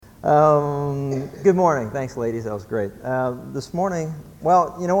Good morning. Thanks, ladies. That was great. This morning,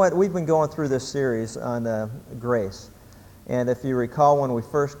 well, you know what? We've been going through this series on grace. And if you recall, when we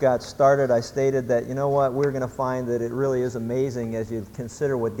first got started, I stated that, you know what, we're going to find that it really is amazing as you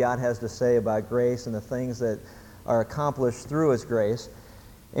consider what God has to say about grace and the things that are accomplished through His grace.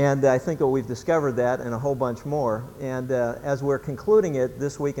 And I think that we've discovered that and a whole bunch more. And as we're concluding it,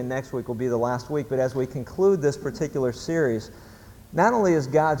 this week and next week will be the last week, but as we conclude this particular series, not only is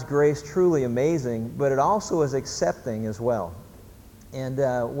God's grace truly amazing, but it also is accepting as well. And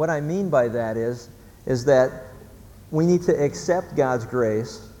what I mean by that is that we need to accept God's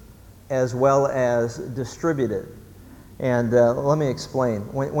grace as well as distribute it. And let me explain.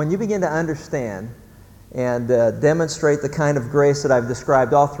 When you begin to understand and demonstrate the kind of grace that I've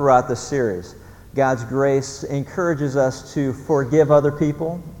described all throughout this series, God's grace encourages us to forgive other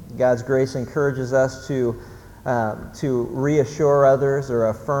people. God's grace encourages us to reassure others or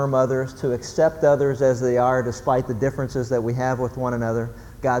affirm others, to accept others as they are despite the differences that we have with one another.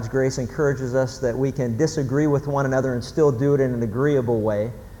 God's grace encourages us that we can disagree with one another and still do it in an agreeable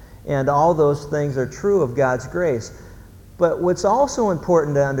way. And all those things are true of God's grace. But what's also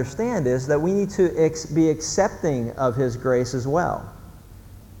important to understand is that we need to be accepting of His grace as well.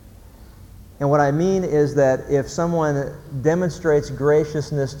 And what I mean is that if someone demonstrates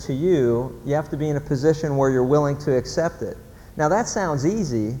graciousness to you, you have to be in a position where you're willing to accept it. Now that sounds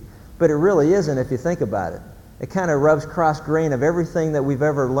easy, but it really isn't if you think about it. It kind of rubs cross-grain of everything that we've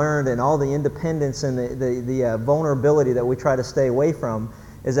ever learned and all the independence and the vulnerability that we try to stay away from,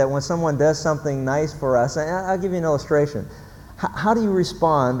 is that when someone does something nice for us, and I'll give you an illustration. How do you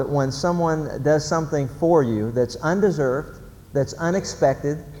respond when someone does something for you that's undeserved, that's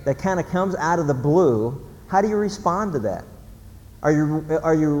unexpected, that kind of comes out of the blue? How do you respond to that? Are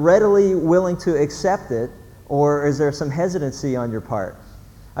you readily willing to accept it, or is there some hesitancy on your part?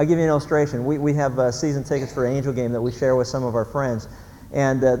 I'll give you an illustration. We have season tickets for an Angel game that we share with some of our friends,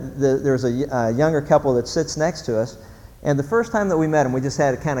 and there's a younger couple that sits next to us, and the first time that we met them, we just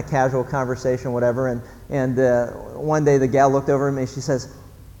had a kind of casual conversation, whatever, and one day the gal looked over at me and she says,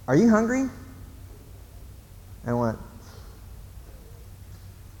 "Are you hungry?" I went,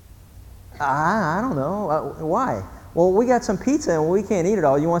 I don't know. Why? Well, we got some pizza and we can't eat it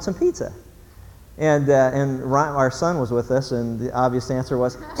all. You want some pizza? And Ryan, our son, was with us, and the obvious answer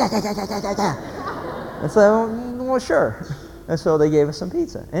was, yeah. And so, well, sure. And so they gave us some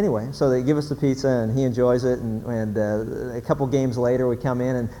pizza. Anyway, so they give us the pizza, and he enjoys it, and a couple games later we come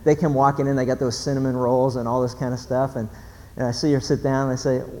in, and they come walking in, they got those cinnamon rolls and all this kind of stuff, and I see her sit down, and I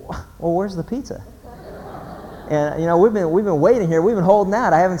say, well, where's the pizza? And, you know, we've been waiting here. We've been holding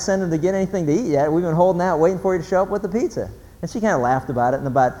out. I haven't sent him to get anything to eat yet. We've been holding out, waiting for you to show up with the pizza. And she kind of laughed about it. And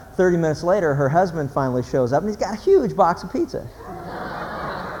about 30 minutes later, her husband finally shows up, and he's got a huge box of pizza.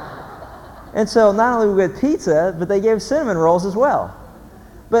 And so not only we got pizza, but they gave cinnamon rolls as well.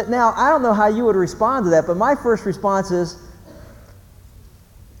 But now, I don't know how you would respond to that, but my first response is,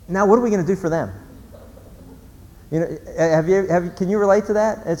 now what are we going to do for them? You know, can you relate to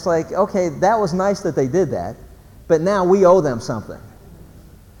that? It's like, okay, that was nice that they did that, but now we owe them something.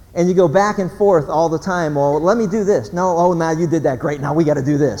 And you go back and forth all the time. Well, let me do this. No, oh, now you did that. Great. Now we got to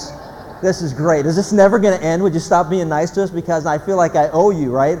do this. This is great. Is this never going to end? Would you stop being nice to us because I feel like I owe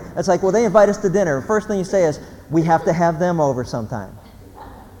you, right? It's like, well, they invite us to dinner. First thing you say is, we have to have them over sometime.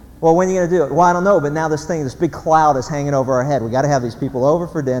 Well, when are you going to do it? Well, I don't know, but now this big cloud is hanging over our head. We got to have these people over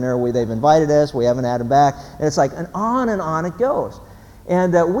for dinner. They've invited us. We haven't had them back. And it's like, and on it goes.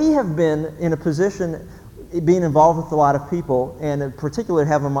 And we have been in a position, being involved with a lot of people, and in particular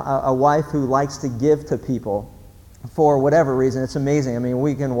having a wife who likes to give to people for whatever reason. It's amazing. I mean,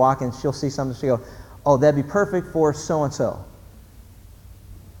 we can walk and she'll see something, she'll go, oh, that'd be perfect for so-and-so.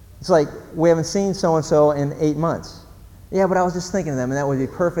 It's like, we haven't seen so-and-so in 8 months. Yeah, but I was just thinking of them, and that would be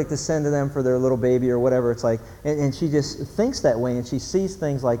perfect to send to them for their little baby or whatever. It's like, and she just thinks that way, and she sees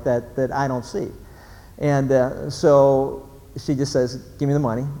things like that I don't see. And so she just says, give me the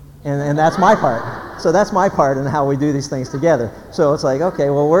money. And that's my part. So that's my part in how we do these things together. So it's like, okay,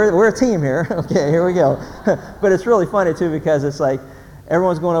 well, we're a team here. Okay, here we go. But it's really funny, too, because it's like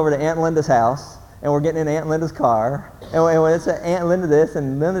everyone's going over to Aunt Linda's house, and we're getting in Aunt Linda's car. And when it's Aunt Linda this,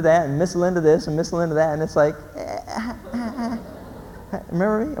 and Linda that, and Miss Linda this, and Miss Linda that, and it's like,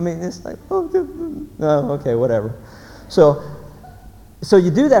 remember me? I mean, it's like, oh, okay, whatever. So you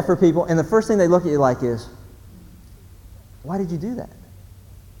do that for people, and the first thing they look at you like is, why did you do that?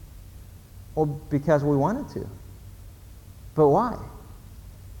 Well, because we wanted to. But why?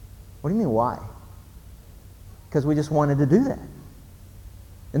 What do you mean, why? Because we just wanted to do that.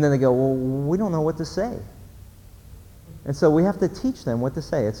 And then they go, well, we don't know what to say. And so we have to teach them what to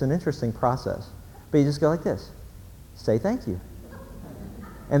say. It's an interesting process. But you just go like this. Say thank you.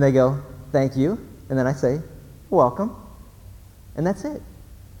 And they go, thank you. And then I say, welcome. And that's it.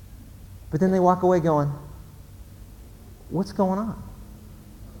 But then they walk away going, what's going on?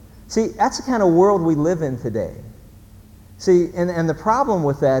 See, that's the kind of world we live in today. See, and the problem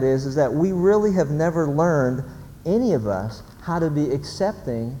with that is that we really have never learned, any of us, how to be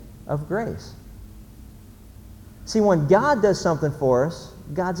accepting of grace. See, when God does something for us,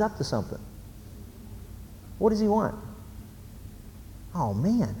 God's up to something. What does He want? Oh,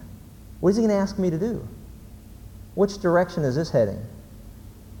 man. What is He going to ask me to do? Which direction is this heading?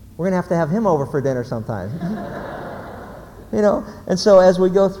 We're going to have Him over for dinner sometime. You know, and so as we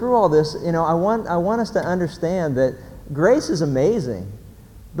go through all this, you know, I want us to understand that grace is amazing,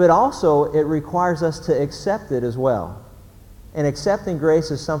 but also it requires us to accept it as well. And accepting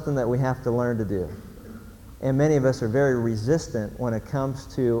grace is something that we have to learn to do. And many of us are very resistant when it comes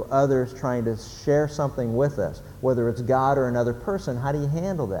to others trying to share something with us, whether it's God or another person. How do you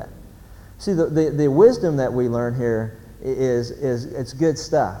handle that? See, the wisdom that we learn here is it's good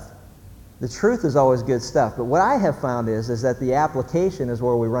stuff. The truth is always good stuff. But what I have found is that the application is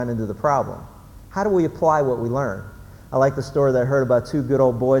where we run into the problem. How do we apply what we learn? I like the story that I heard about two good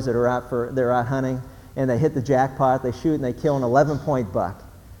old boys that they're out hunting, and they hit the jackpot, they shoot, and they kill an 11-point buck.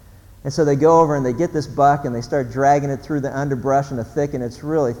 And so they go over and they get this buck and they start dragging it through the underbrush and the thick, and it's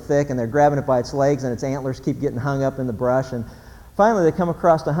really thick, and they're grabbing it by its legs and its antlers keep getting hung up in the brush. And finally they come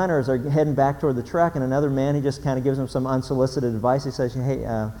across the hunter as they're heading back toward the truck, and another man, he just kind of gives them some unsolicited advice. He says, hey,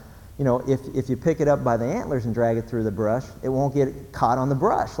 you know, if you pick it up by the antlers and drag it through the brush, it won't get caught on the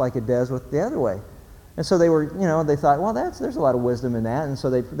brush like it does with the other way. And so they were, you know, they thought, well, there's a lot of wisdom in that. And so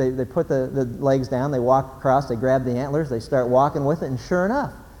they put the legs down, they walk across, they grab the antlers, they start walking with it, and sure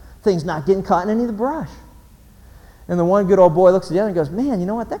enough, thing's not getting caught in any of the brush. And the one good old boy looks at the other and goes, man, you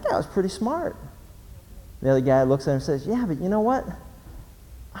know what, that guy was pretty smart. The other guy looks at him and says, yeah, but you know what?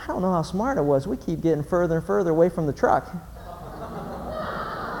 I don't know how smart it was. We keep getting further and further away from the truck.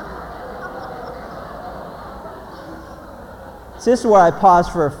 See, this is where I pause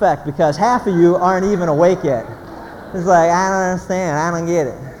for effect, because half of you aren't even awake yet. It's like, I don't understand. I don't get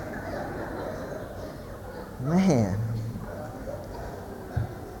it. Man.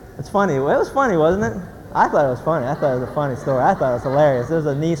 It's funny. Well, it was funny, wasn't it? I thought it was funny. I thought it was a funny story. I thought it was hilarious. There was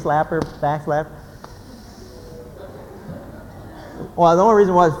a knee slapper, back slapper. Well, the only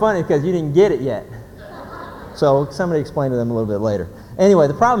reason why it's funny is because you didn't get it yet. So somebody explain to them a little bit later. Anyway,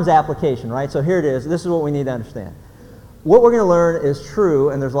 the problem is application, right? So here it is. This is what we need to understand. What we're going to learn is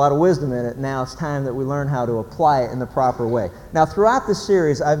true, and there's a lot of wisdom in it. Now it's time that we learn how to apply it in the proper way. Now, throughout this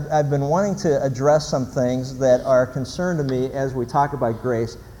series, I've been wanting to address some things that are a concern to me as we talk about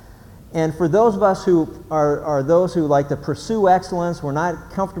grace. And for those of us who are those who like to pursue excellence, we're not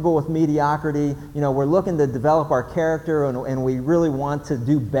comfortable with mediocrity, you know, we're looking to develop our character, and we really want to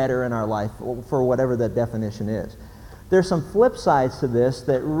do better in our life, for whatever that definition is. There's some flip sides to this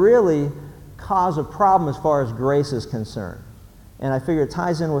that really cause a problem as far as grace is concerned. And I figure it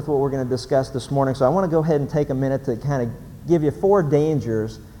ties in with what we're going to discuss this morning. So I want to go ahead and take a minute to kind of give you 4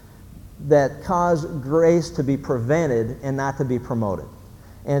 dangers that cause grace to be prevented and not to be promoted.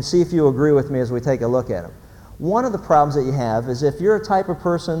 And see if you agree with me as we take a look at them. One of the problems that you have is if you're a type of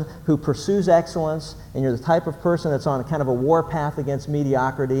person who pursues excellence, and you're the type of person that's on kind of a war path against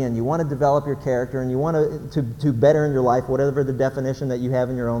mediocrity, and you want to develop your character, and you want to do better in your life, whatever the definition that you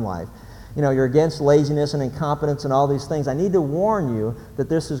have in your own life. You know, you're against laziness and incompetence and all these things. I need to warn you that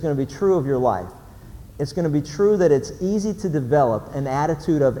this is going to be true of your life. It's going to be true that it's easy to develop an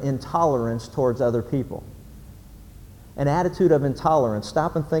attitude of intolerance towards other people. An attitude of intolerance.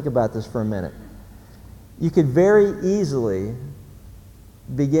 Stop and think about this for a minute. You could very easily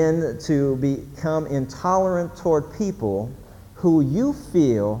begin to become intolerant toward people who you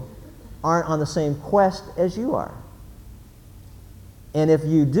feel aren't on the same quest as you are. And if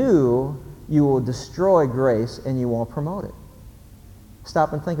you do, you will destroy grace and you won't promote it.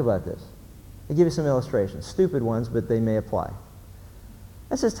 Stop and think about this. I'll give you some illustrations. Stupid ones, but they may apply.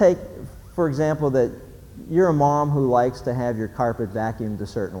 Let's just take, for example, that you're a mom who likes to have your carpet vacuumed a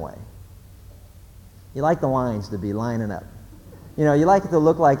certain way. You like the lines to be lining up. You know, you like it to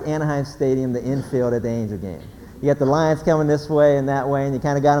look like Anaheim Stadium, the infield at the Angel game. You got the lines coming this way and that way, and you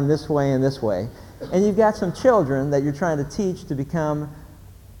kind of got them this way and this way. And you've got some children that you're trying to teach to become,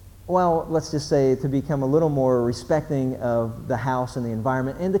 well, let's just say, to become a little more respecting of the house and the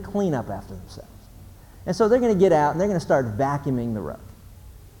environment and to clean up after themselves. And so they're going to get out and they're going to start vacuuming the rug.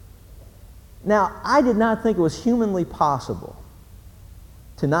 Now, I did not think it was humanly possible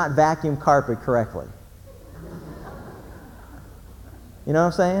to not vacuum carpet correctly. You know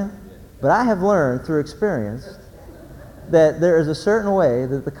what I'm saying? But I have learned through experience that there is a certain way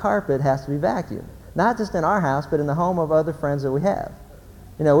that the carpet has to be vacuumed. Not just in our house, but in the home of other friends that we have.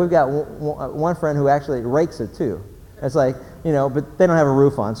 You know, we've got one friend who actually rakes it too. It's like, you know, but they don't have a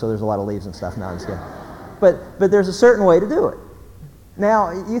roof on, so there's a lot of leaves and stuff now. But there's a certain way to do it.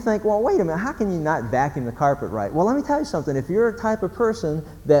 Now, you think, well, wait a minute, how can you not vacuum the carpet right? Well, let me tell you something. If you're a type of person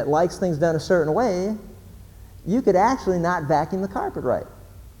that likes things done a certain way, you could actually not vacuum the carpet right.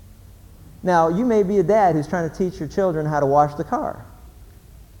 Now, you may be a dad who's trying to teach your children how to wash the car.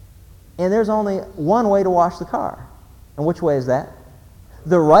 And there's only one way to wash the car. And which way is that?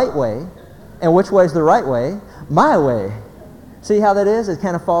 The right way. And which way is the right way? My way. See how that is? It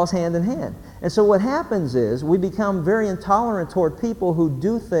kind of falls hand in hand. And so what happens is we become very intolerant toward people who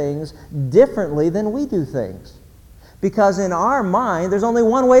do things differently than we do things. Because in our mind, there's only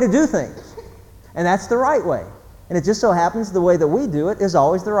one way to do things. And that's the right way. And it just so happens the way that we do it is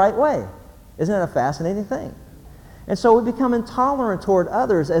always the right way. Isn't that a fascinating thing? And so we become intolerant toward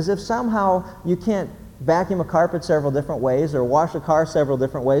others as if somehow you can't vacuum a carpet several different ways, or wash a car several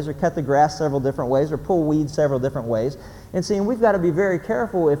different ways, or cut the grass several different ways, or pull weeds several different ways. And see, we've got to be very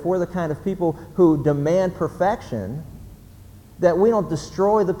careful if we're the kind of people who demand perfection, that we don't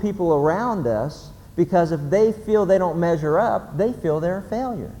destroy the people around us, because if they feel they don't measure up, they feel they're a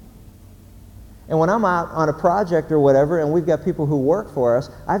failure. And when I'm out on a project or whatever, and we've got people who work for us,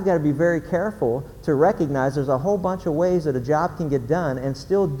 I've got to be very careful to recognize there's a whole bunch of ways that a job can get done and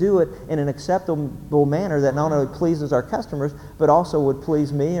still do it in an acceptable manner that not only pleases our customers, but also would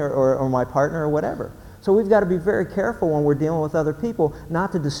please me or my partner or whatever. So we've got to be very careful when we're dealing with other people,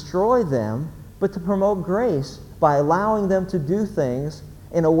 not to destroy them, but to promote grace by allowing them to do things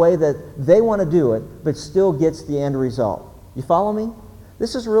in a way that they want to do it, but still gets the end result. You follow me?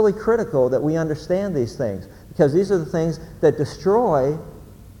 This is really critical that we understand these things, because these are the things that destroy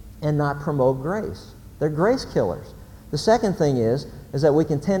and not promote grace. They're grace killers. The second thing is that we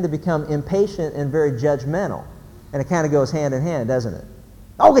can tend to become impatient and very judgmental. And it kind of goes hand in hand, doesn't it?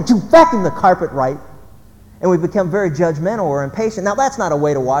 I'll get you vacuum the carpet right. And we become very judgmental or impatient. Now, that's not a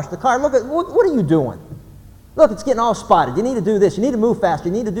way to wash the car. Look, what are you doing? Look, it's getting all spotted. You need to do this. You need to move faster.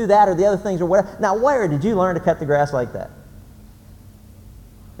 You need to do that or the other things or whatever. Now, where did you learn to cut the grass like that?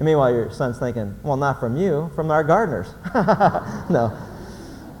 And meanwhile, your son's thinking, well, not from you, from our gardeners. No.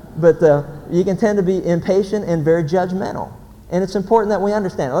 But you can tend to be impatient and very judgmental. And it's important that we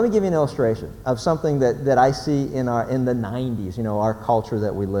understand. Let me give you an illustration of something that I see in the 90s, you know, our culture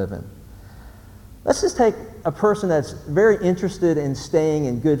that we live in. Let's just take a person that's very interested in staying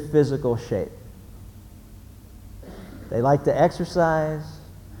in good physical shape. They like to exercise.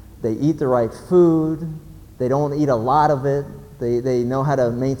 They eat the right food. They don't eat a lot of it. They know how to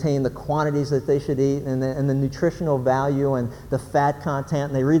maintain the quantities that they should eat, and the nutritional value and the fat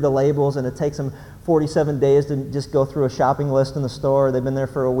content. And they read the labels, and it takes them 47 days to just go through a shopping list in the store. They've been there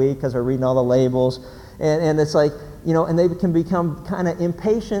for a week because they're reading all the labels. And it's like, you know, and they can become kind of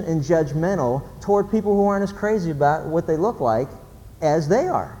impatient and judgmental toward people who aren't as crazy about what they look like as they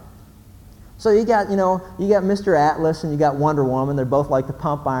are. So you got Mr. Atlas and you got Wonder Woman. They're both like the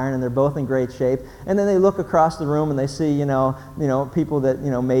pump iron, and they're both in great shape. And then they look across the room and they see, you know, people that,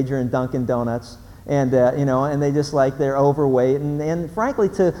 you know, major in Dunkin' Donuts, and and they just like they're overweight. And frankly,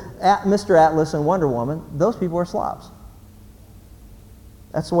 to Mr. Atlas and Wonder Woman, those people are slobs.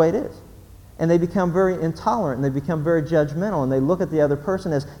 That's the way it is. And they become very intolerant, and they become very judgmental, and they look at the other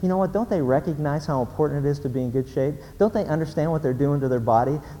person as, you know what, don't they recognize how important it is to be in good shape? Don't they understand what they're doing to their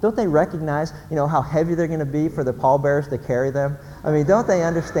body? Don't they recognize, you know, how heavy they're going to be for the pallbearers to carry them? I mean, don't they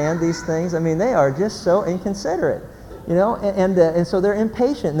understand these things? I mean, they are just so inconsiderate, you know, and so they're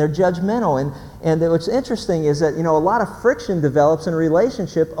impatient and they're judgmental. And what's interesting is that, you know, a lot of friction develops in a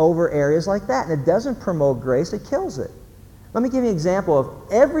relationship over areas like that, and it doesn't promote grace, it kills it. Let me give you an example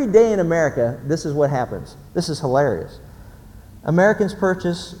of every day in America, this is what happens. This is hilarious. Americans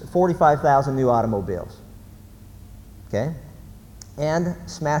purchase 45,000 new automobiles, okay, and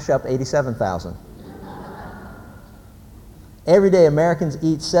smash up 87,000. Every day Americans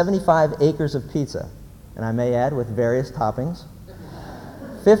eat 75 acres of pizza, and I may add with various toppings,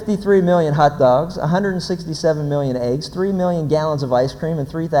 53 million hot dogs, 167 million eggs, 3 million gallons of ice cream, and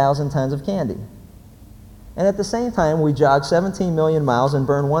 3,000 tons of candy. And at the same time, we jog 17 million miles and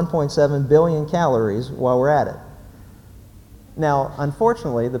burn 1.7 billion calories while we're at it. Now,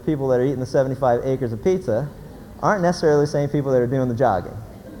 unfortunately, the people that are eating the 75 acres of pizza aren't necessarily the same people that are doing the jogging.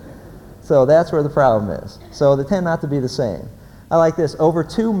 So that's where the problem is. So they tend not to be the same. I like this. Over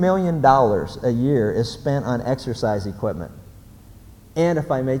 $2 million a year is spent on exercise equipment. And if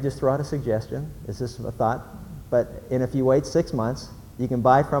I may just throw out a suggestion, this is a thought, and if you wait 6 months, you can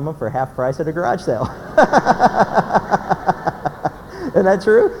buy from them for half price at a garage sale. Isn't that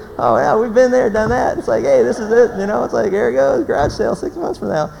true? Oh, yeah, we've been there, done that. It's like, hey, this is it. You know, it's like, here it goes, garage sale 6 months from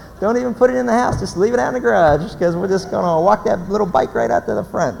now. Don't even put it in the house. Just leave it out in the garage because we're just going to walk that little bike right out to the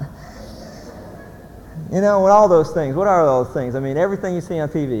front. You know, all those things. What are those things? I mean, everything you see on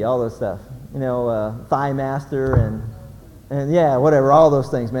TV, all those stuff. You know, Thigh Master and yeah, whatever, all those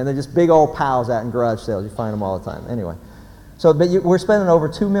things, man. They're just big old piles out in garage sales. You find them all the time. Anyway, so we're spending over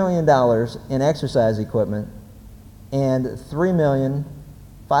 $2 million in exercise equipment and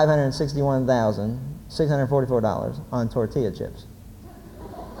 $3,561,644 on tortilla chips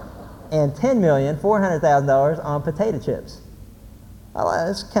and $10,400,000 on potato chips. Well,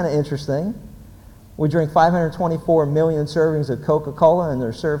 that's kind of interesting. We drink 524 million servings of Coca-Cola, and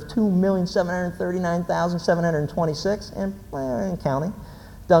they're served 2,739,726, and counting,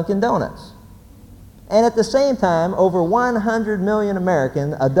 Dunkin' Donuts. And at the same time, over 100 million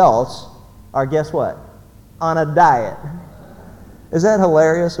American adults are, guess what? On a diet. Is that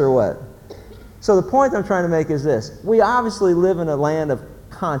hilarious or what? So the point I'm trying to make is this. We obviously live in a land of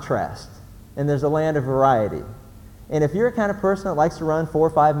contrast, and there's a land of variety. And if you're a kind of person that likes to run 4 or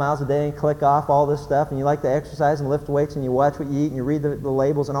 5 miles a day and click off all this stuff, and you like to exercise and lift weights, and you watch what you eat, and you read the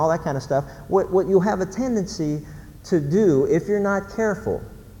labels and all that kind of stuff, what you have a tendency to do, if you're not careful,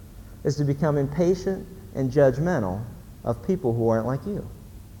 is to become impatient and judgmental of people who aren't like you.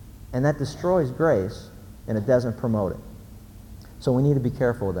 And that destroys grace, and it doesn't promote it. So we need to be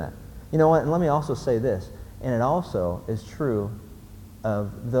careful of that. You know what? And let me also say this, and it also is true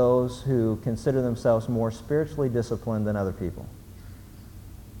of those who consider themselves more spiritually disciplined than other people.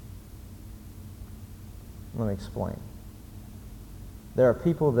 Let me explain. There are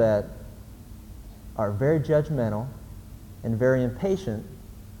people that are very judgmental and very impatient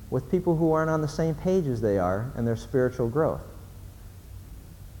with people who aren't on the same page as they are in their spiritual growth.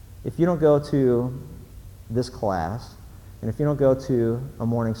 If you don't go to this class, and if you don't go to a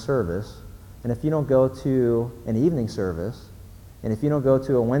morning service, and if you don't go to an evening service, and if you don't go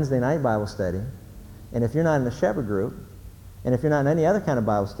to a Wednesday night Bible study, and if you're not in a shepherd group, and if you're not in any other kind of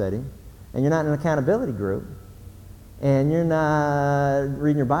Bible study, and you're not in an accountability group, and you're not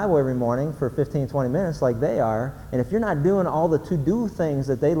reading your Bible every morning for 15, 20 minutes like they are, and if you're not doing all the to-do things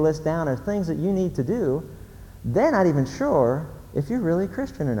that they list down or things that you need to do, they're not even sure if you're really a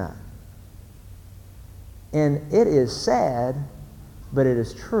Christian or not. And it is sad, but it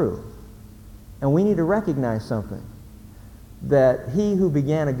is true. And we need to recognize something. That he who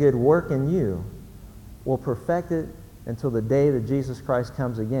began a good work in you will perfect it until the day that Jesus Christ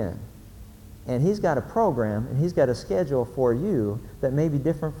comes again. And he's got a program and he's got a schedule for you that may be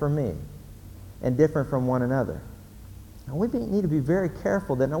different from me and different from one another. And we need to be very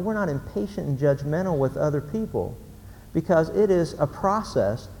careful that we're not impatient and judgmental with other people, because it is a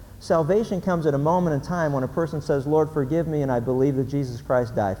process. Salvation comes at a moment in time when a person says, Lord, forgive me, and I believe that Jesus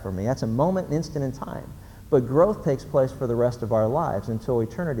Christ died for me. That's a moment, an instant in time. But growth takes place for the rest of our lives until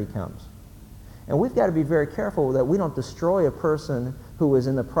eternity comes. And we've got to be very careful that we don't destroy a person who is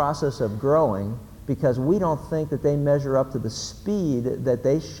in the process of growing because we don't think that they measure up to the speed that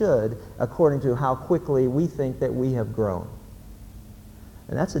they should according to how quickly we think that we have grown.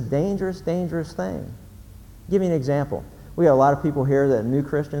 And that's a dangerous, dangerous thing. I'll give you an example. We got a lot of people here that are new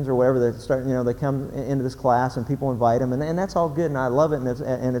Christians or whatever that start, they come into this class and people invite them, and that's all good, and I love it,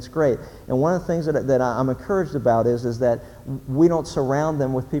 and it's great. And one of the things that I'm encouraged about is that we don't surround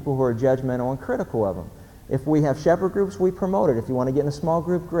them with people who are judgmental and critical of them. If we have shepherd groups, we promote it. If you want to get in a small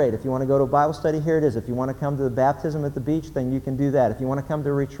group, great. If you want to go to a Bible study, here it is. If you want to come to the baptism at the beach, then you can do that. If you want to come to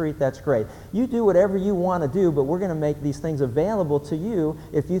a retreat, that's great. You do whatever you want to do, but we're going to make these things available to you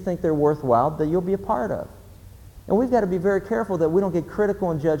if you think they're worthwhile, that you'll be a part of. And we've got to be very careful that we don't get critical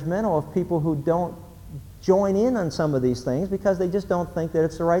and judgmental of people who don't join in on some of these things because they just don't think that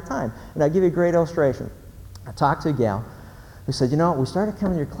it's the right time. And I'll give you a great illustration. I talked to a gal who said, we started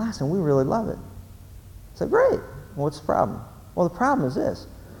coming to your class and we really love it. I said, great. Well, what's the problem? Well, the problem is this.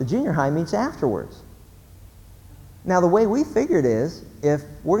 The junior high meets afterwards. Now, the way we figured is, if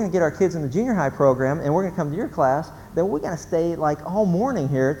we're going to get our kids in the junior high program and we're going to come to your class, then we're going to stay like all morning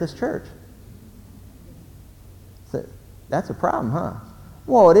here at this church. That's a problem, huh?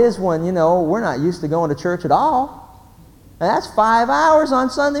 Well, it is when, we're not used to going to church at all. And that's 5 hours on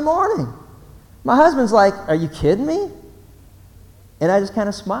Sunday morning. My husband's like, are you kidding me? And I just kind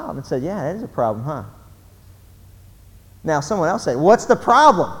of smiled and said, yeah, that is a problem, huh? Now, someone else said, what's the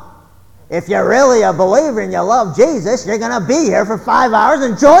problem? If you're really a believer and you love Jesus, you're going to be here for 5 hours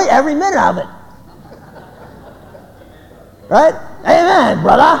and enjoy every minute of it. Right? Amen,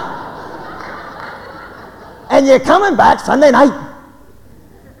 brother. And you're coming back Sunday night.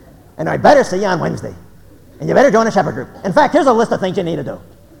 And I better see you on Wednesday. And you better join a shepherd group. In fact, here's a list of things you need to do.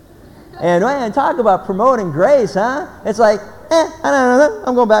 And man, talk about promoting grace, huh? It's like, I don't know,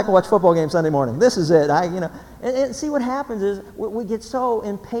 I'm going back and watch football games Sunday morning. This is it. And see what happens is we get so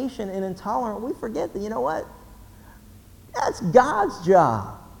impatient and intolerant, we forget that, you know what? That's God's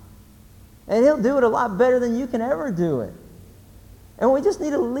job. And he'll do it a lot better than you can ever do it. And we just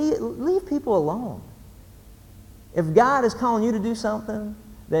need to leave people alone. If God is calling you to do something,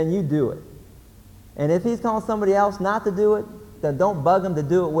 then you do it. And if he's calling somebody else not to do it, then don't bug him to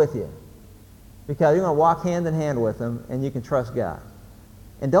do it with you. Because you're going to walk hand in hand with him, and you can trust God.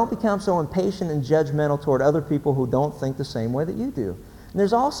 And don't become so impatient and judgmental toward other people who don't think the same way that you do. And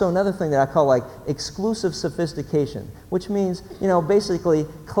there's also another thing that I call like exclusive sophistication, which means, basically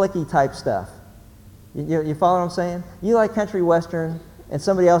cliquey type stuff. You follow what I'm saying? You like country western, and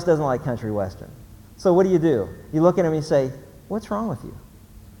somebody else doesn't like country western. So what do? You look at them and you say, what's wrong with you?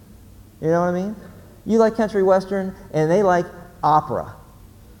 You know what I mean? You like country western, and they like opera.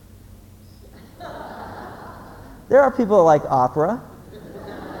 There are people that like opera.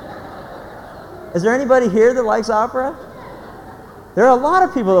 Is there anybody here that likes opera? There are a lot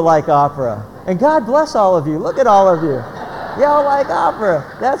of people that like opera. And God bless all of you. Look at all of you. Y'all like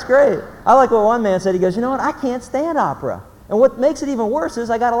opera. That's great. I like what one man said. He goes, you know what? I can't stand opera. And what makes it even worse is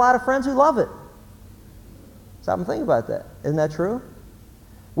I got a lot of friends who love it. Stop and think about that. Isn't that true?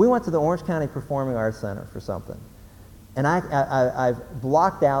 We went to the Orange County Performing Arts Center for something. And I've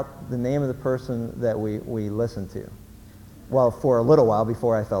blocked out the name of the person that we listened to. Well, for a little while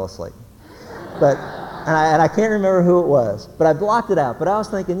before I fell asleep. And I can't remember who it was, but I blocked it out. But I was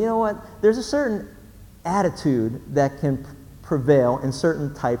thinking, you know what? There's a certain attitude that can prevail in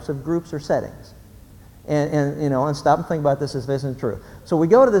certain types of groups or settings. And stop and think about this if this isn't true. So we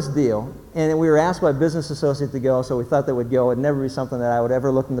go to this deal, and we were asked by a business associate to go, so we thought that would go. It'd never be something that I would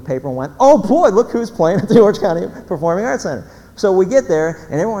ever look in the paper and went, oh boy, look who's playing at the Orange County Performing Arts Center. So we get there,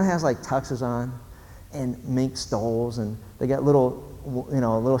 and everyone has like tuxes on and mink stoles, and they got little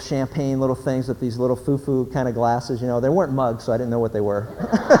champagne little things with these little foo-foo kind of glasses. They weren't mugs, so I didn't know what they were.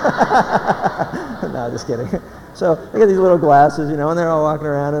 No, just kidding. So they got these little glasses, and they're all walking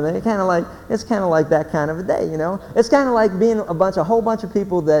around, and it's kind of like that kind of a day, It's kind of like being a whole bunch of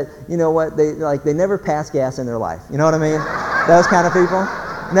people that, they never pass gas in their life. You know what I mean? Those kind of people.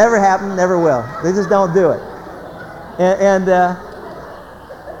 Never happen, never will. They just don't do it.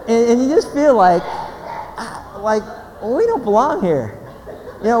 And you just feel like we don't belong here.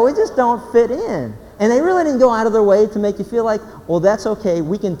 We just don't fit in. And they really didn't go out of their way to make you feel like, well, that's okay,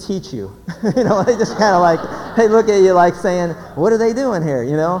 we can teach you. They just kind of like, they look at you like saying, what are they doing here,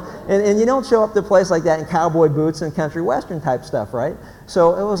 And you don't show up to a place like that in cowboy boots and country western type stuff, right?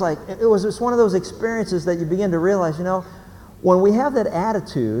 So it was just one of those experiences that you begin to realize, when we have that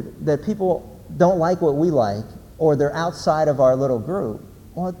attitude that people don't like what we like, or they're outside of our little group,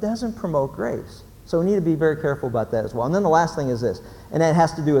 well, it doesn't promote grace. So we need to be very careful about that as well. And then the last thing is this, and that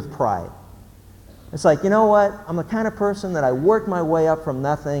has to do with pride. It's like, you know what? I'm the kind of person that I worked my way up from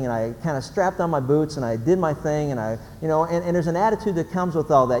nothing, and I kind of strapped on my boots, and I did my thing, and and there's an attitude that comes with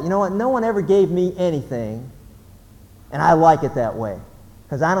all that. You know what? No one ever gave me anything, and I like it that way,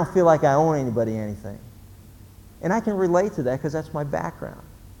 because I don't feel like I owe anybody anything. And I can relate to that because that's my background.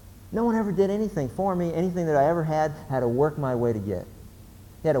 No one ever did anything for me. Anything that I ever had to work my way to get.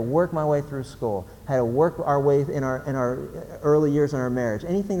 Had to work my way through school. Had to work our way in our early years in our marriage.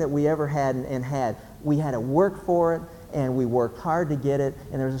 Anything that we ever had and had, we had to work for it, and we worked hard to get it.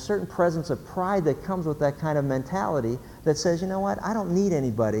 And there's a certain presence of pride that comes with that kind of mentality that says, you know what, I don't need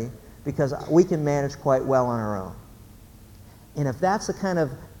anybody because we can manage quite well on our own. And if that's the kind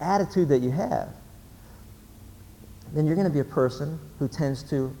of attitude that you have, then you're going to be a person who tends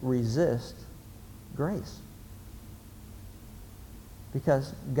to resist grace.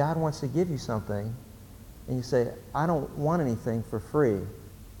 Because God wants to give you something, and you say, I don't want anything for free.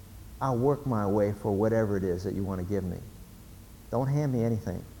 I'll work my way for whatever it is that you want to give me. Don't hand me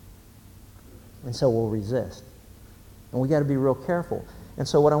anything. And so we'll resist. And we got to be real careful. And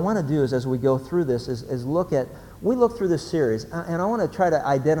so what I want to do is, as we go through this, is look through this series, and I want to try to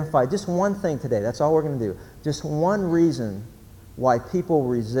identify just one thing today. That's all we're going to do. Just one reason why people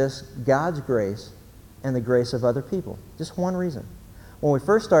resist God's grace and the grace of other people. Just one reason. When we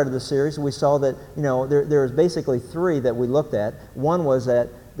first started the series, we saw that, there was basically three that we looked at. One was that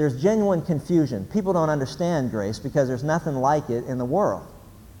there's genuine confusion. People don't understand grace because there's nothing like it in the world.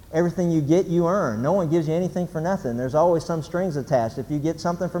 Everything you get, you earn. No one gives you anything for nothing. There's always some strings attached. If you get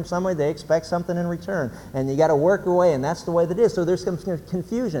something from somebody, they expect something in return. And you got to work your way, and that's the way that it is. So there's some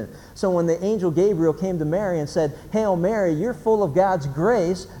confusion. So when the angel Gabriel came to Mary and said, "Hail Mary, you're full of God's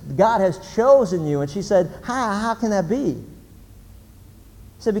grace. God has chosen you." And she said, how can that be? He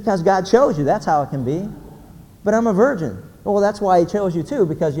said, "Because God chose you. That's how it can be. But I'm a virgin." Well, that's why he chose you too,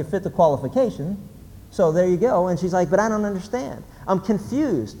 because you fit the qualification. So there you go. And she's like, "But I don't understand. I'm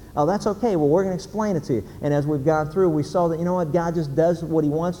confused." "Oh, that's okay. Well, we're going to explain it to you." And as we've gone through, we saw that, you know what, God just does what he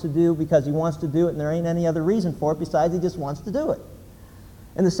wants to do because he wants to do it, and there ain't any other reason for it besides he just wants to do it.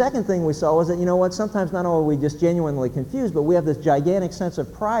 And the second thing we saw was that, you know what, sometimes not only are we just genuinely confused, but we have this gigantic sense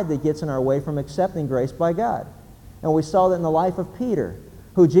of pride that gets in our way from accepting grace by God. And we saw that in the life of Peter,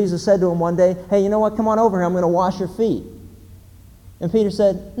 who Jesus said to him one day, "Hey, you know what, come on over here, I'm going to wash your feet." And Peter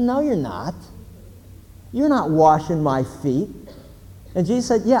said, "No, you're not. You're not washing my feet." And Jesus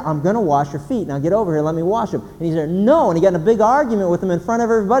said, "Yeah, I'm going to wash your feet. Now get over here, let me wash them." And he said, "No." And he got in a big argument with him in front of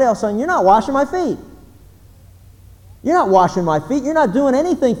everybody else, saying, "You're not washing my feet. You're not washing my feet. You're not doing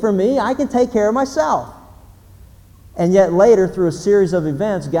anything for me. I can take care of myself." And yet later, through a series of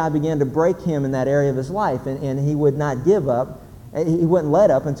events, God began to break him in that area of his life, and he would not give up. He wouldn't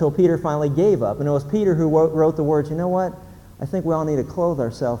let up until Peter finally gave up. And it was Peter who wrote the words, "You know what? I think we all need to clothe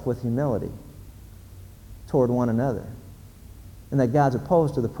ourselves with humility toward one another. And that God's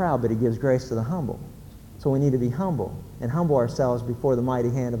opposed to the proud, but he gives grace to the humble. So we need to be humble and humble ourselves before the mighty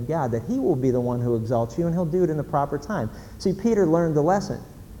hand of God, that he will be the one who exalts you, and he'll do it in the proper time." See, Peter learned the lesson.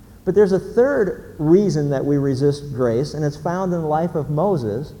 But there's a third reason that we resist grace, and it's found in the life of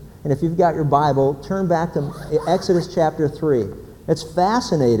Moses. And if you've got your Bible, turn back to Exodus chapter 3. It's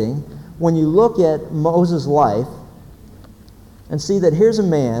fascinating when you look at Moses' life and see that here's a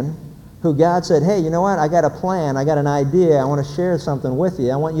man who God said, "Hey, you know what? I got a plan. I got an idea. I want to share something with you.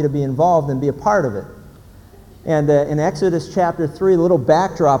 I want you to be involved and be a part of it." And in Exodus chapter 3, the little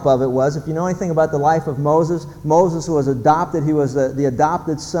backdrop of it was, if you know anything about the life of Moses, Moses was adopted. He was the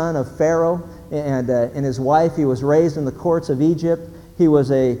adopted son of Pharaoh and his wife. He was raised in the courts of Egypt. He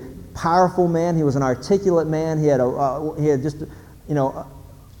was a powerful man. He was an articulate man. He had just,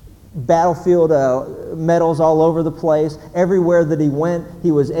 battlefield medals all over the place. Everywhere that he went,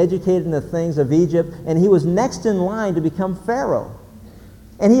 he was educated in the things of Egypt, and he was next in line to become Pharaoh.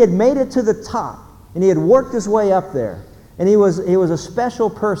 And he had made it to the top, and he had worked his way up there. And he was a special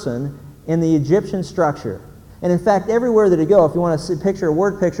person in the Egyptian structure. And in fact, everywhere that he'd go, if you want to see a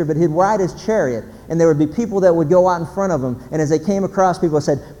word picture, but he'd ride his chariot, and there would be people that would go out in front of him, and as they came across, people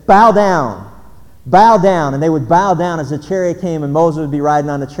said, "Bow down. Bow down," and they would bow down as the chariot came, and Moses would be riding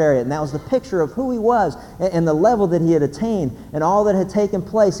on the chariot. And that was the picture of who he was and the level that he had attained and all that had taken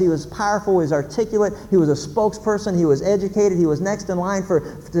place. He was powerful, he was articulate, he was a spokesperson, he was educated, he was next in line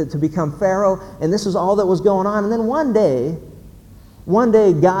to become Pharaoh, and this was all that was going on. And then one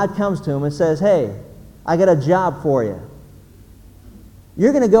day God comes to him and says, "Hey, I got a job for you.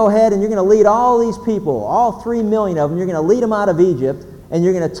 You're going to go ahead and you're going to lead all these people, all 3 million of them, you're going to lead them out of Egypt, and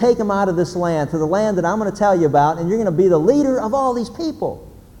you're going to take them out of this land, to the land that I'm going to tell you about, and you're going to be the leader of all these people."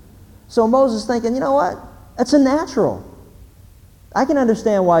 So Moses thinking, you know what? That's a natural. I can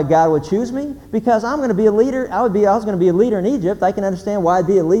understand why God would choose me, because I'm going to be a leader. I was going to be a leader in Egypt. I can understand why I'd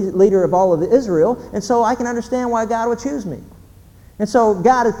be a leader of all of Israel, and so I can understand why God would choose me. And so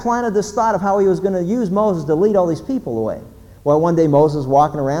God had planted this thought of how he was going to use Moses to lead all these people away. Well, one day Moses is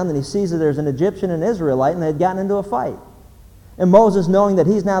walking around, and he sees that there's an Egyptian and an Israelite, and they had gotten into a fight. And Moses, knowing that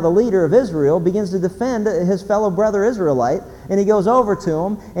he's now the leader of Israel, begins to defend his fellow brother Israelite, and he goes over to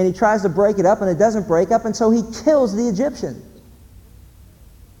him, and he tries to break it up, and it doesn't break up, and so he kills the Egyptian.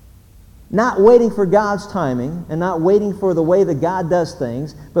 Not waiting for God's timing, and not waiting for the way that God does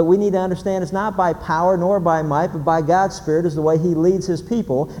things, but we need to understand it's not by power nor by might, but by God's Spirit is the way he leads his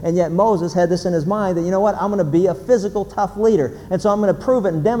people. And yet Moses had this in his mind that, you know what, I'm going to be a physical, tough leader, and so I'm going to prove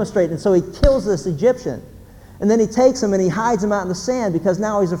it and demonstrate it. And so he kills this Egyptian. And then he takes him and he hides him out in the sand because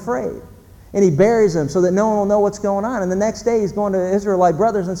now he's afraid. And he buries him so that no one will know what's going on. And the next day he's going to his Israelite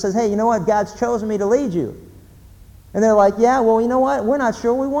brothers and says, "Hey, you know what? God's chosen me to lead you." And they're like, "Yeah, well, you know what? We're not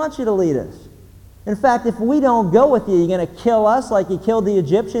sure we want you to lead us. In fact, if we don't go with you, you're going to kill us like you killed the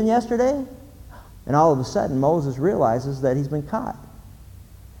Egyptian yesterday?" And all of a sudden Moses realizes that he's been caught.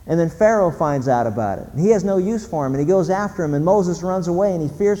 And then Pharaoh finds out about it. He has no use for him, and he goes after him, and Moses runs away, and he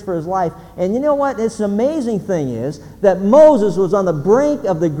fears for his life. And you know what? This amazing thing is that Moses was on the brink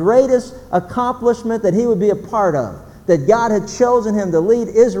of the greatest accomplishment that he would be a part of. that God had chosen him to lead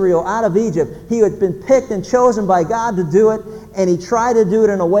Israel out of Egypt. He had been picked and chosen by God to do it, and he tried to do it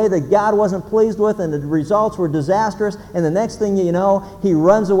in a way that God wasn't pleased with, and the results were disastrous. And the next thing you know, he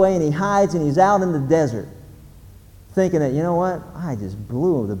runs away and he hides and he's out in the desert, thinking that, you know what, I just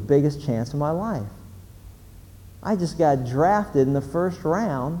blew the biggest chance of my life. I just got drafted in the first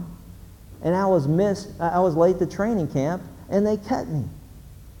round, and I was late to training camp, and they cut me.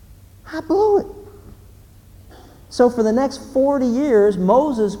 I blew it. So for the next 40 years,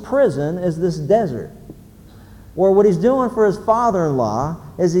 Moses' prison is this desert, where what he's doing for his father-in-law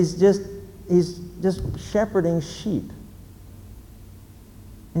is he's just shepherding sheep.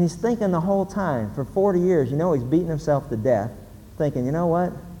 And he's thinking the whole time, for 40 years, he's beating himself to death, thinking, you know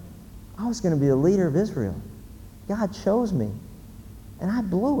what? I was going to be the leader of Israel. God chose me, and I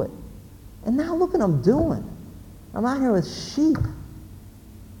blew it. And now look what I'm doing. I'm out here with sheep.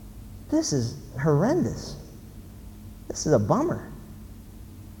 This is horrendous. This is a bummer.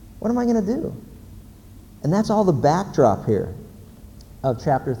 What am I going to do? And that's all the backdrop here of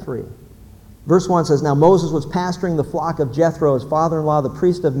chapter 3. Verse 1 says, Now Moses was pasturing the flock of Jethro, his father-in-law, the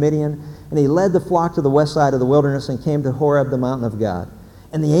priest of Midian, and he led the flock to the west side of the wilderness and came to Horeb, the mountain of God.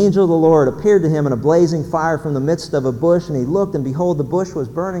 And the angel of the Lord appeared to him in a blazing fire from the midst of a bush, and he looked, and behold, the bush was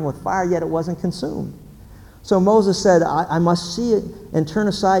burning with fire, yet it wasn't consumed. So Moses said, I must see it and turn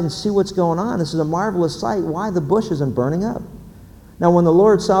aside and see what's going on. This is a marvelous sight. Why the bush isn't burning up? Now when the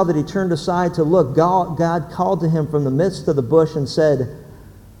Lord saw that he turned aside to look, God called to him from the midst of the bush and said,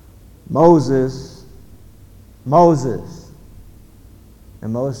 Moses, Moses.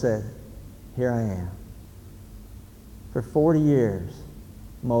 And Moses said, Here I am. For 40 years,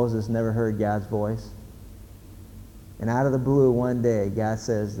 Moses never heard God's voice. And out of the blue one day, God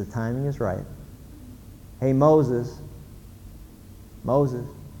says, the timing is right. Hey, Moses, Moses.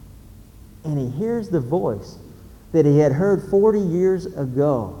 And he hears the voice that he had heard 40 years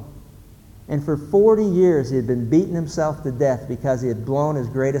ago. And for 40 years he had been beating himself to death because he had blown his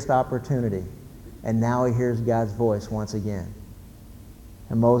greatest opportunity. And now he hears God's voice once again.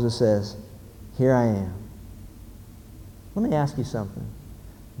 And Moses says, Here I am. Let me ask you something.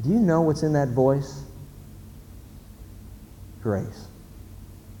 Do you know what's in that voice? Grace.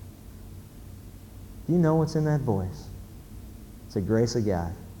 Do you know what's in that voice? It's the grace of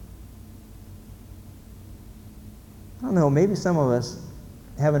God. I don't know, maybe some of us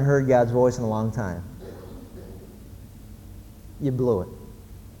haven't heard God's voice in a long time. You blew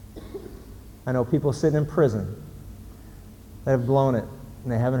it. I know people sitting in prison that have blown it,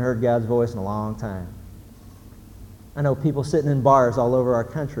 and they haven't heard God's voice in a long time. I know people sitting in bars all over our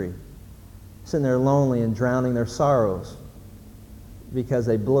country, sitting there lonely and drowning their sorrows because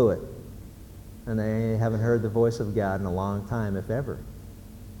they blew it, and they haven't heard the voice of God in a long time, if ever.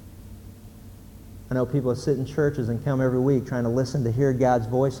 I know people that sit in churches and come every week trying to listen to hear God's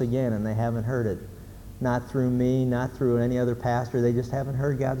voice again, and they haven't heard it. Not through me, not through any other pastor. They just haven't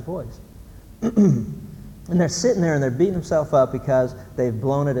heard God's voice. And they're sitting there and they're beating themselves up because they've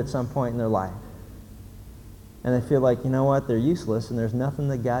blown it at some point in their life. And they feel like, you know what, they're useless and there's nothing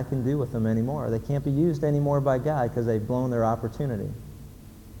that God can do with them anymore. They can't be used anymore by God because they've blown their opportunity.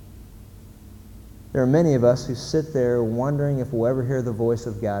 There are many of us who sit there wondering if we'll ever hear the voice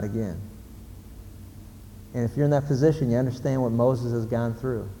of God again. And if you're in that position, you understand what Moses has gone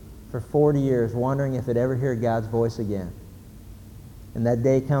through. For 40 years, wondering if he'd ever hear God's voice again. And that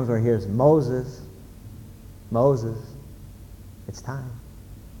day comes where he hears, Moses, Moses, it's time.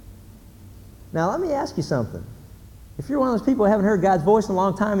 Now, let me ask you something. If you're one of those people who haven't heard God's voice in a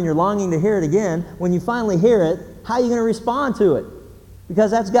long time and you're longing to hear it again, when you finally hear it, how are you going to respond to it? Because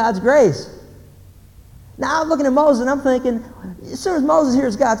that's God's grace. Now, I'm looking at Moses and I'm thinking, as soon as Moses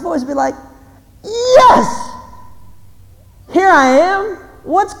hears God's voice, he'll be like, yes! Here I am.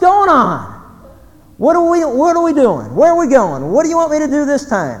 What's going on? What are we doing? Where are we going? What do you want me to do this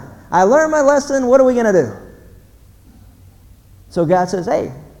time? I learned my lesson. What are we going to do? So God says,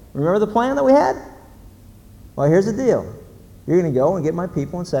 hey, remember the plan that we had? Well, here's the deal. You're going to go and get my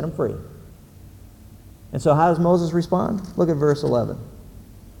people and set them free. And so how does Moses respond? Look at verse 11.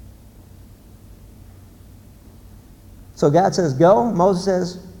 So God says, go. Moses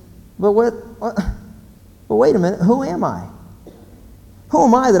says, but wait a minute. Who am I? Who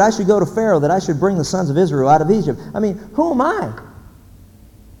am I that I should go to Pharaoh, that I should bring the sons of Israel out of Egypt? I mean, who am I?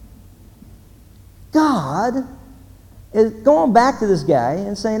 God is going back to this guy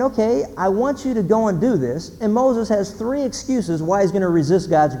and saying, okay, I want you to go and do this. And Moses has 3 excuses why he's going to resist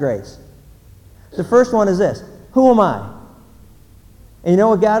God's grace. The first one is this: who am I? And you know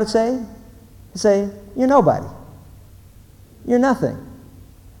what God would say? He'd say, you're nobody. You're nothing.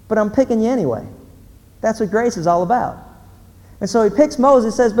 But I'm picking you anyway. That's what grace is all about. And so he picks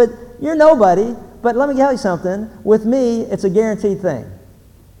Moses, says, but you're nobody, but let me tell you something. With me, it's a guaranteed thing.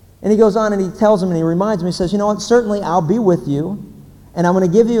 And he goes on and he tells him and he reminds him, he says, you know what, certainly I'll be with you, and I'm going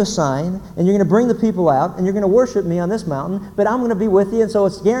to give you a sign, and you're going to bring the people out, and you're going to worship me on this mountain, but I'm going to be with you, and so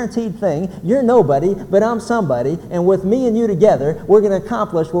it's a guaranteed thing. You're nobody, but I'm somebody, and with me and you together, we're going to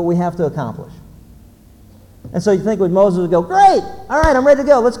accomplish what we have to accomplish. And so you think with Moses would go, great, all right, I'm ready to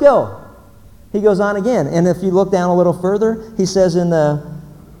go, let's go. He goes on again, and if you look down a little further, he says in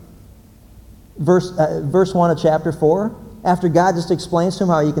verse 1 of chapter 4, after God just explains to him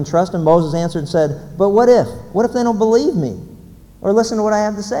how you can trust him, Moses answered and said, but what if? What if they don't believe me or listen to what I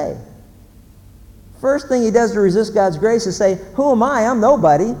have to say? First thing he does to resist God's grace is say, who am I? I'm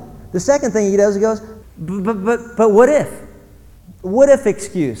nobody. The second thing he does, he goes, but what if? What if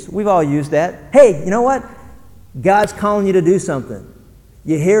excuse? We've all used that. Hey, you know what? God's calling you to do something.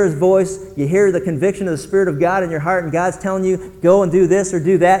 You hear his voice, you hear the conviction of the Spirit of God in your heart, and God's telling you, go and do this or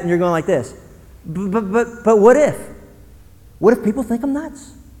do that, and you're going like this. But what if? What if people think I'm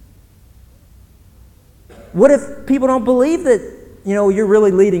nuts? What if people don't believe that, you're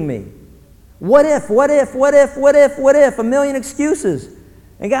really leading me? What if? A million excuses.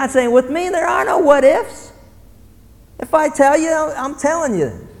 And God's saying, with me, there are no what ifs. If I tell you, I'm telling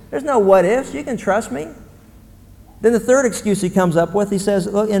you. There's no what ifs. You can trust me. Then the third excuse he comes up with, he says,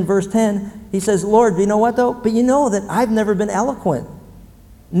 look, in verse 10, he says, Lord, you know what though? But you know that I've never been eloquent.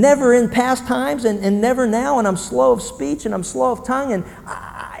 Never in past times and never now, and I'm slow of speech and I'm slow of tongue. And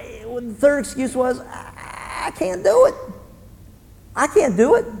the third excuse was, I can't do it. I can't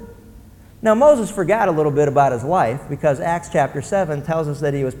do it. Now Moses forgot a little bit about his life because Acts chapter 7 tells us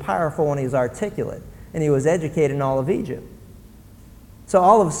that he was powerful and he was articulate and he was educated in all of Egypt. So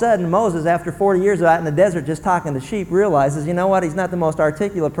all of a sudden Moses, after 40 years out in the desert just talking to sheep, realizes, you know what, he's not the most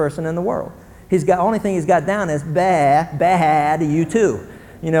articulate person in the world. Only thing he's got down is bad, you too.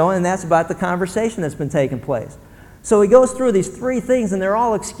 And that's about the conversation that's been taking place. So he goes through these three things, and they're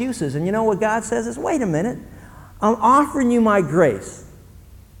all excuses. And you know what God says is, wait a minute, I'm offering you my grace,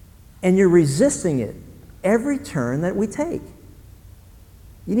 and you're resisting it every turn that we take.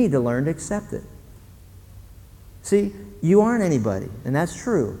 You need to learn to accept it. See, you aren't anybody, and that's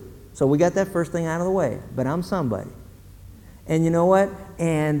true. So we got that first thing out of the way, but I'm somebody. And you know what?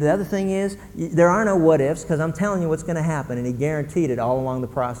 And the other thing is, there are no what-ifs because I'm telling you what's going to happen, and he guaranteed it all along the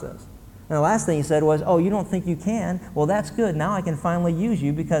process. And the last thing he said was, oh, you don't think you can? Well, that's good. Now I can finally use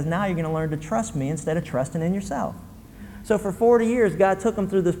you because now you're going to learn to trust me instead of trusting in yourself. So for 40 years, God took him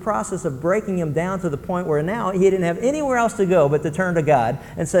through this process of breaking him down to the point where now he didn't have anywhere else to go but to turn to God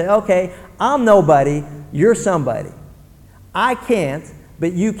and say, okay, I'm nobody, you're somebody. I can't,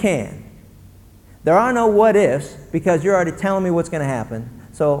 but you can. There are no what-ifs because you're already telling me what's going to happen.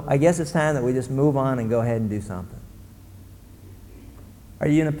 So I guess it's time that we just move on and go ahead and do something. Are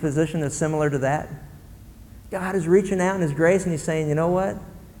you in a position that's similar to that? God is reaching out in his grace and he's saying, you know what?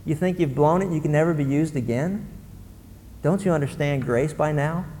 You think you've blown it and you can never be used again? Don't you understand grace by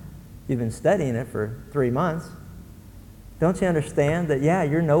now? You've been studying it for 3 months. Don't you understand that, yeah,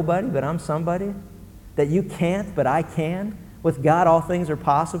 you're nobody, but I'm somebody? That you can't, but I can? With God, all things are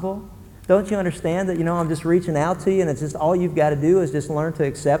possible? Don't you understand that, I'm just reaching out to you and it's just all you've got to do is just learn to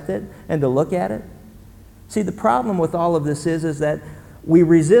accept it and to look at it? See, the problem with all of this is that we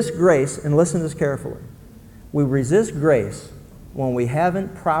resist grace, and listen to this carefully. We resist grace when we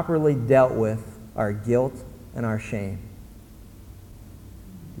haven't properly dealt with our guilt and our shame.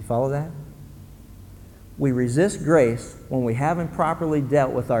 You follow that? We resist grace when we haven't properly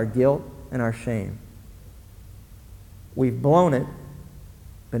dealt with our guilt and our shame. We've blown it,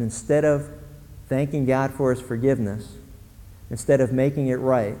 but instead of thanking God for his forgiveness, instead of making it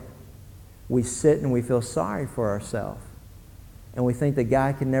right, we sit and we feel sorry for ourselves. And we think that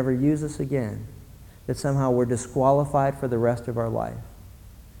God can never use us again, that somehow we're disqualified for the rest of our life.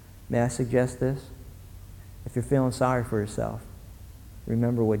 May I suggest this? If you're feeling sorry for yourself,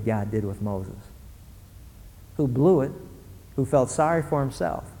 remember what God did with Moses, who blew it, who felt sorry for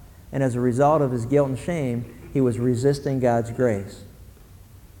himself. And as a result of his guilt and shame, he was resisting God's grace.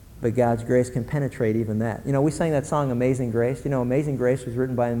 But God's grace can penetrate even that. We sang that song, Amazing Grace. Amazing Grace was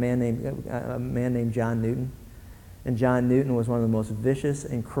written by a man named John Newton. And John Newton was one of the most vicious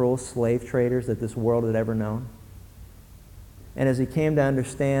and cruel slave traders that this world had ever known. And as he came to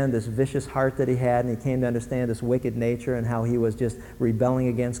understand this vicious heart that he had, and he came to understand this wicked nature and how he was just rebelling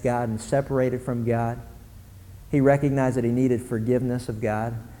against God and separated from God, he recognized that he needed forgiveness of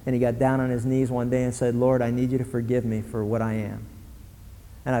God. And he got down on his knees one day and said, Lord, I need you to forgive me for what I am.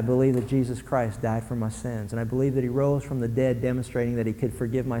 And I believe that Jesus Christ died for my sins. And I believe that he rose from the dead, demonstrating that he could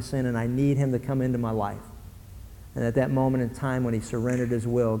forgive my sin, and I need him to come into my life. And at that moment in time when he surrendered his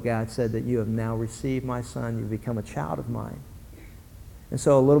will, God said that you have now received my son. You've become a child of mine. And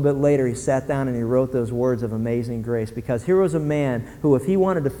so a little bit later, he sat down and he wrote those words of amazing grace, because here was a man who, if he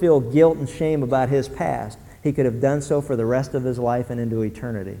wanted to feel guilt and shame about his past, he could have done so for the rest of his life and into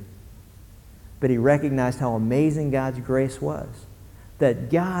eternity. But he recognized how amazing God's grace was, that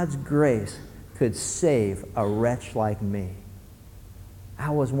God's grace could save a wretch like me. I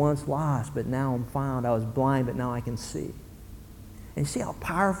was once lost, but now I'm found. I was blind, but now I can see. And you see how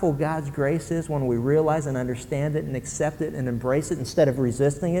powerful God's grace is when we realize and understand it and accept it and embrace it instead of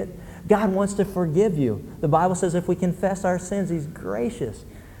resisting it? God wants to forgive you. The Bible says if we confess our sins, he's gracious,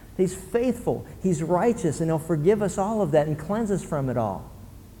 he's faithful, he's righteous, and he'll forgive us all of that and cleanse us from it all.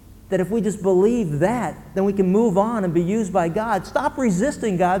 That if we just believe that, then we can move on and be used by God. Stop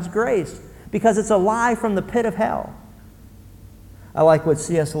resisting God's grace, because it's a lie from the pit of hell. I like what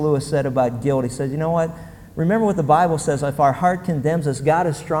C.S. Lewis said about guilt. He said, you know what? Remember what the Bible says, if our heart condemns us, God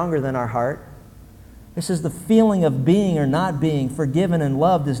is stronger than our heart. This is the feeling of being or not being forgiven and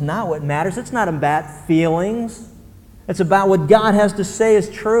loved is not what matters. It's not about feelings. It's about what God has to say is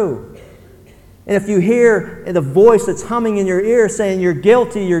true. And if you hear the voice that's humming in your ear saying, you're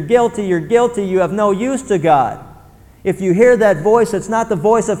guilty, you're guilty, you're guilty, you have no use to God. If you hear that voice, it's not the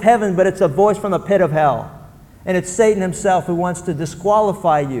voice of heaven, but it's a voice from the pit of hell. And it's Satan himself who wants to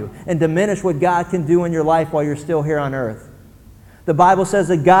disqualify you and diminish what God can do in your life while you're still here on earth. The Bible says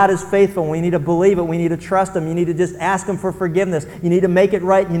that God is faithful. We need to believe it. We need to trust him. You need to just ask him for forgiveness. You need to make it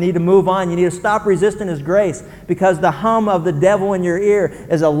right. You need to move on. You need to stop resisting his grace, because the hum of the devil in your ear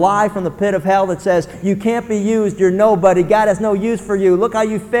is a lie from the pit of hell that says you can't be used. You're nobody. God has no use for you. Look how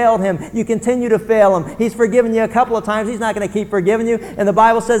you failed him. You continue to fail him. He's forgiven you a couple of times. He's not going to keep forgiving you. And the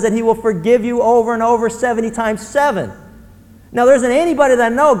Bible says that he will forgive you over and over 70 times 7. Now, there isn't anybody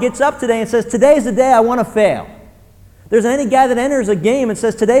that I know gets up today and says, today's the day I want to fail. There isn't any guy that enters a game and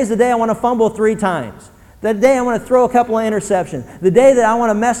says, today's the day I want to fumble 3 times. The day I want to throw a couple of interceptions. The day that I want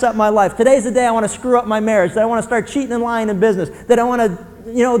to mess up my life. Today's the day I want to screw up my marriage. That I want to start cheating and lying in business. That I want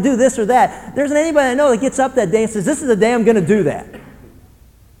to, do this or that. There isn't anybody I know that gets up that day and says, this is the day I'm going to do that.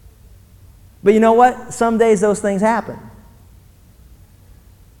 But you know what? Some days those things happen.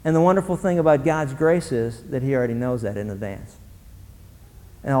 And the wonderful thing about God's grace is that he already knows that in advance.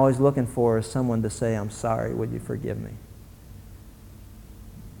 And all he's looking for is someone to say, I'm sorry, would you forgive me?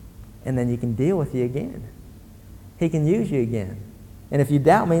 And then he can deal with you again. He can use you again. And if you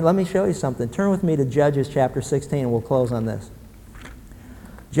doubt me, let me show you something. Turn with me to Judges chapter 16, and we'll close on this.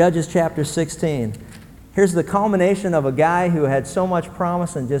 Judges chapter 16. Here's the culmination of a guy who had so much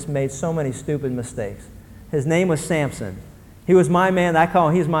promise and just made so many stupid mistakes. His name was Samson. He was my man. I call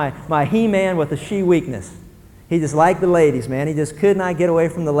him, he's my he-man with a she weakness. He just liked the ladies, man. He just could not get away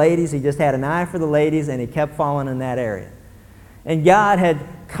from the ladies. He just had an eye for the ladies, and he kept falling in that area. And God had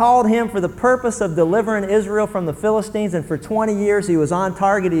called him for the purpose of delivering Israel from the Philistines, and for 20 years he was on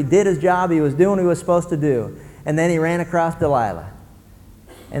target. He did his job. He was doing what he was supposed to do. And then he ran across Delilah.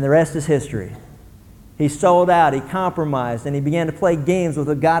 And the rest is history. He sold out, he compromised, and he began to play games with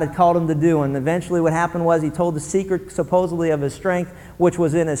what God had called him to do. And eventually what happened was he told the secret supposedly of his strength, which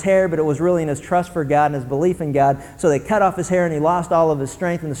was in his hair, but it was really in his trust for God and his belief in God. So they cut off his hair and he lost all of his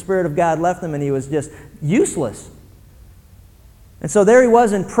strength, and the Spirit of God left him, and he was just useless. And so there he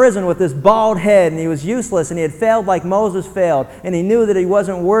was in prison with this bald head, and he was useless, and he had failed like Moses failed, and he knew that he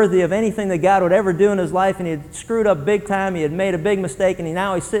wasn't worthy of anything that God would ever do in his life, and he had screwed up big time. He had made a big mistake, and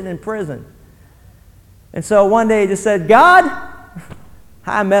now he's sitting in prison. And so one day he just said, God,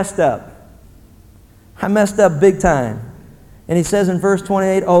 I messed up. I messed up big time. And he says in verse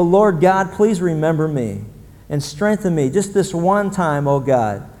 28, Oh Lord God, please remember me and strengthen me just this one time, O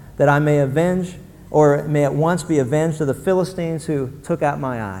God, that I may avenge or may at once be avenged of the Philistines who took out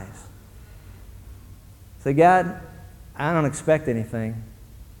my eyes. So God, I don't expect anything,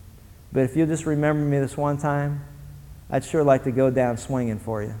 but if you'll just remember me this one time, I'd sure like to go down swinging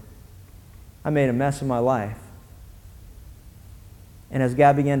for you. I made a mess of my life. And as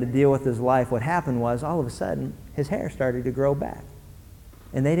God began to deal with his life, what happened was all of a sudden his hair started to grow back.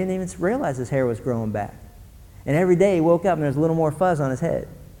 And they didn't even realize his hair was growing back. And every day he woke up and there was a little more fuzz on his head.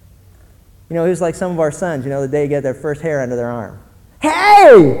 He was like some of our sons, the day they get their first hair under their arm.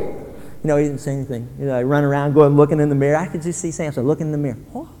 Hey! He didn't say anything. I run around, going looking in the mirror. I could just see Samson looking in the mirror.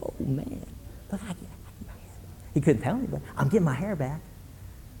 Oh, man. Look, I get my hair. He couldn't tell anybody. I'm getting my hair back.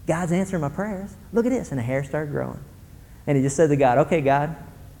 God's answering my prayers. Look at this. And the hair started growing. And he just said to God, okay, God,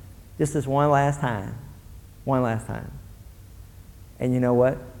 just this one last time. One last time. And you know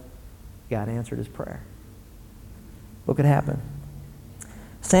what? God answered his prayer. Look what happened.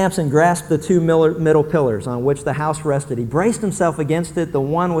 Samson grasped the two middle pillars on which the house rested. He braced himself against it, the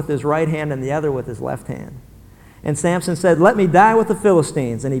one with his right hand and the other with his left hand. And Samson said, "Let me die with the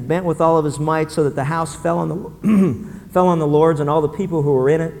Philistines." And he bent with all of his might so that the house fell on the lords and all the people who were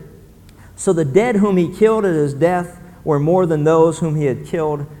in it. So the dead whom he killed at his death were more than those whom he had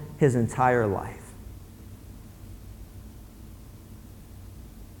killed his entire life.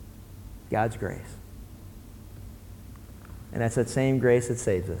 God's grace. And that's that same grace that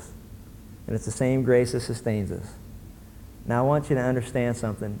saves us. And it's the same grace that sustains us. Now I want you to understand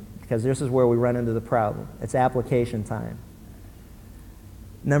something, because this is where we run into the problem. It's application time.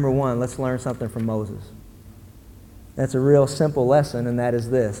 Number one, let's learn something from Moses. That's a real simple lesson, and that is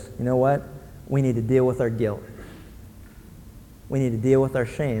this. You know what? We need to deal with our guilt. We need to deal with our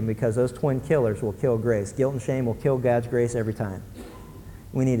shame, because those twin killers will kill grace. Guilt and shame will kill God's grace every time.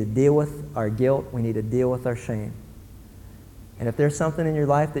 We need to deal with our guilt. We need to deal with our shame. And if there's something in your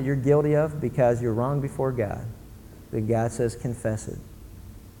life that you're guilty of because you're wrong before God, then God says confess it.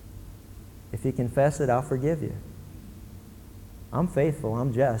 If you confess it, I'll forgive you. I'm faithful,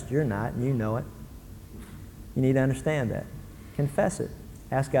 I'm just, you're not, and you know it. You need to understand that. Confess it.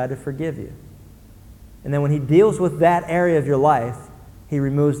 Ask God to forgive you. And then when he deals with that area of your life, he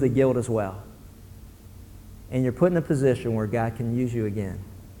removes the guilt as well. And you're put in a position where God can use you again.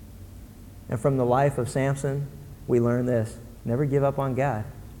 And from the life of Samson, we learn this. Never give up on God.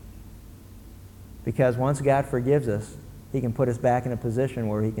 Because once God forgives us, he can put us back in a position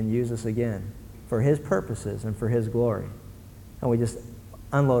where he can use us again for his purposes and for his glory. And we just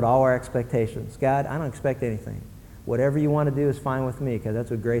unload all our expectations. God, I don't expect anything. Whatever you want to do is fine with me, because that's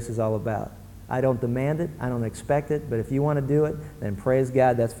what grace is all about. I don't demand it. I don't expect it. But if you want to do it, then praise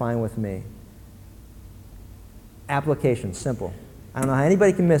God, that's fine with me. Application, simple. I don't know how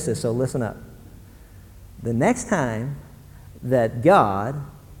anybody can miss this, so listen up. The next time that God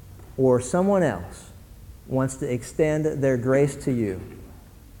or someone else wants to extend their grace to you,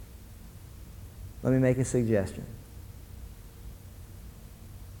 let me make a suggestion.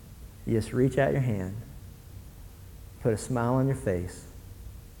 You just reach out your hand, put a smile on your face,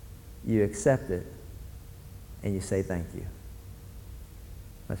 you accept it, and you say thank you.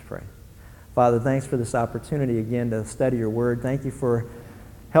 Let's pray. Father, thanks for this opportunity again to study your word. Thank you for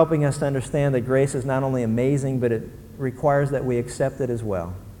helping us to understand that grace is not only amazing, but it requires that we accept it as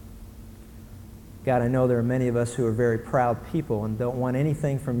well. God, I know there are many of us who are very proud people and don't want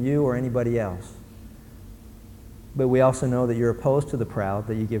anything from you or anybody else. But we also know that you're opposed to the proud,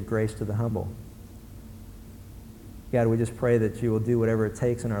 that you give grace to the humble. God, we just pray that you will do whatever it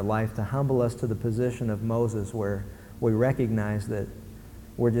takes in our life to humble us to the position of Moses, where we recognize that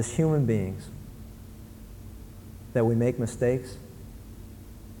we're just human beings, that we make mistakes.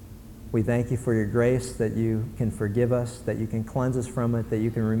 We thank you for your grace, that you can forgive us, that you can cleanse us from it, that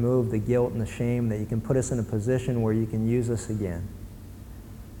you can remove the guilt and the shame, that you can put us in a position where you can use us again.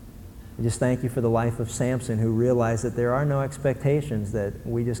 We just thank you for the life of Samson, who realized that there are no expectations, that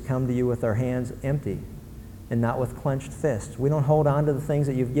we just come to you with our hands empty and not with clenched fists. We don't hold on to the things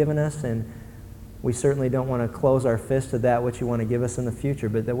that you've given us, and we certainly don't want to close our fist to that which you want to give us in the future,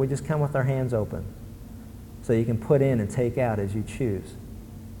 but that we just come with our hands open so you can put in and take out as you choose.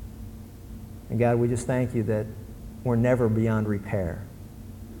 And God, we just thank you that we're never beyond repair,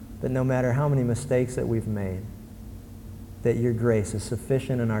 that no matter how many mistakes that we've made, that your grace is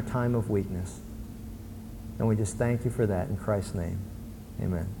sufficient in our time of weakness. And we just thank you for that in Christ's name.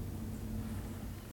 Amen.